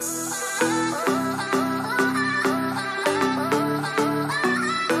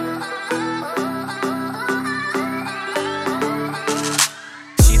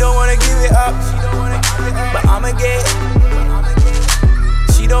up, but I'ma get.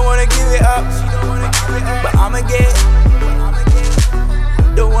 She don't wanna give it up, but I'ma get.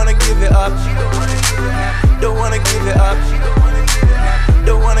 Don't wanna give it up, don't wanna give it up,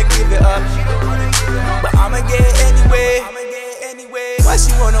 don't wanna give it up, but I'ma get anyway. Why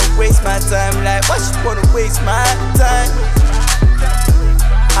she wanna waste my time? Like, why she wanna waste my time?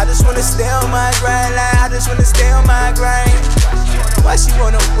 I just wanna stay on my grind, like, I just wanna stay on my grind. Why she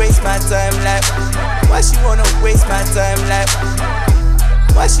wanna waste my time? Like, why she wanna waste my time? Like,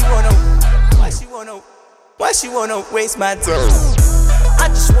 why she wanna waste my time? I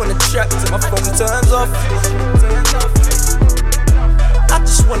just wanna trap till my phone turns off. I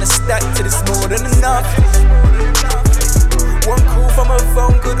just wanna stack till it's more than enough. One call from a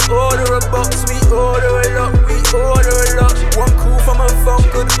phone could order a box. We order a lot, we order a lot. One call from a phone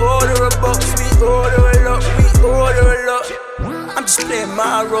could order a box. We order a lot, we order a lot. I'm just playing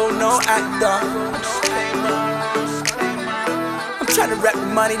my role, no actor. I'm trying to rap the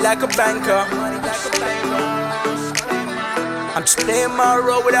money like a banker. I'm just playing my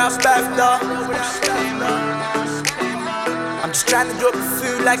role without BAFTA. I'm just trying to drop the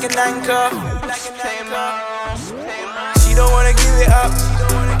food like an anchor. She don't wanna give it up,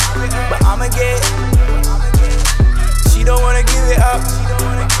 but I'ma get. She don't wanna give it up,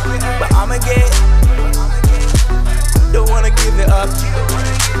 but I'ma get. Don't wanna give it up,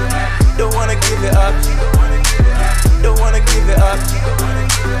 don't wanna give it up, don't wanna give it up,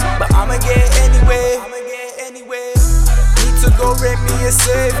 but I'ma get anyway. Need to go rent me a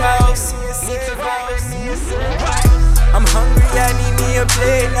safe house. I'm hungry, I need me a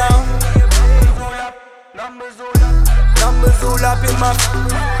plate now. Numbers all up in my,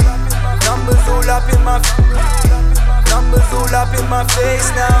 numbers all up in my, numbers all up in my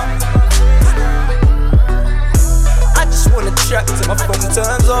face now. I just wanna trap till my phone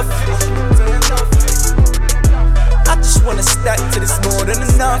turns off. I just wanna stack till it's more than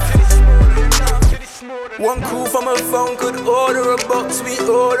enough. One call from a phone could order a box. We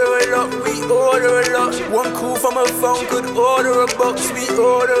order a lot, we order a lot. One call from a phone could order a box. We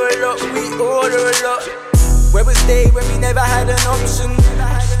order a lot, we order a lot. Where was they when we never had an option?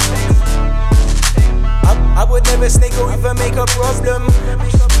 I would never snake or even make a problem.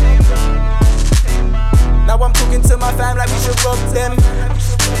 Now I'm talking to my fam like we should rob them.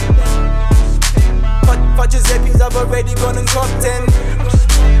 For Giuseppe's, I've already gone and copped them.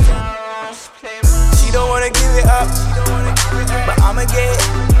 She don't wanna give it up, but I'ma get.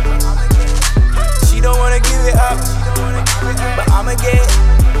 She don't wanna give it up, but I'ma get.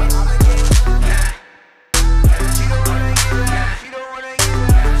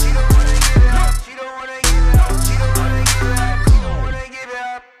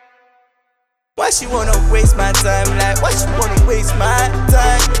 Why she wanna waste my time? Like, why she wanna waste my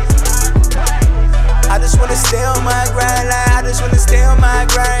time? I just wanna stay on my grind, like, I just wanna stay on my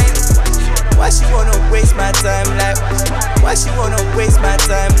grind. Why she wanna waste my time? Like, why she wanna waste my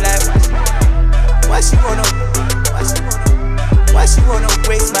time? Like, why she wanna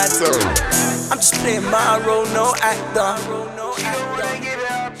waste my time? I'm just playing my role, no actor.